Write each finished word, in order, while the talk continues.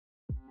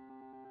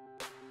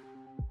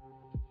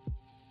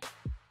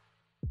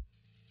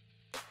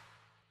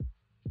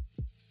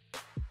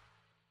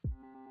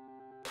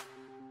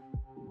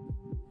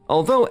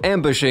Although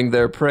ambushing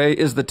their prey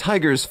is the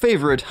tiger's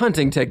favorite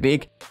hunting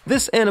technique,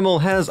 this animal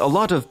has a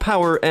lot of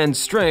power and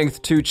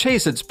strength to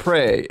chase its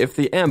prey if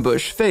the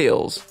ambush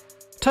fails.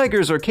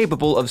 Tigers are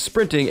capable of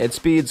sprinting at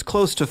speeds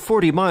close to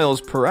 40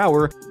 miles per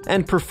hour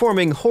and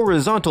performing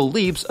horizontal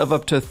leaps of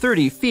up to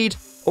 30 feet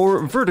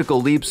or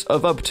vertical leaps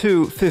of up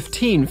to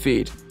 15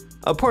 feet.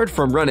 Apart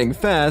from running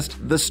fast,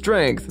 the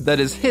strength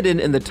that is hidden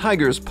in the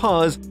tiger's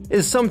paws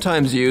is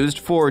sometimes used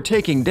for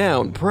taking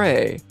down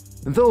prey.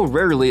 Though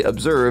rarely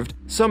observed,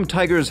 some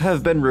tigers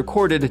have been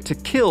recorded to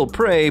kill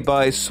prey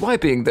by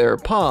swiping their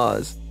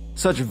paws.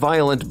 Such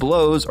violent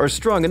blows are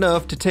strong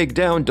enough to take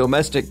down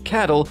domestic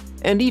cattle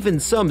and even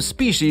some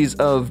species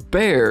of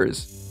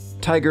bears.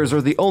 Tigers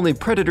are the only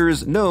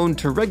predators known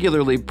to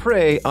regularly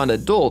prey on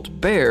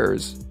adult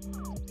bears.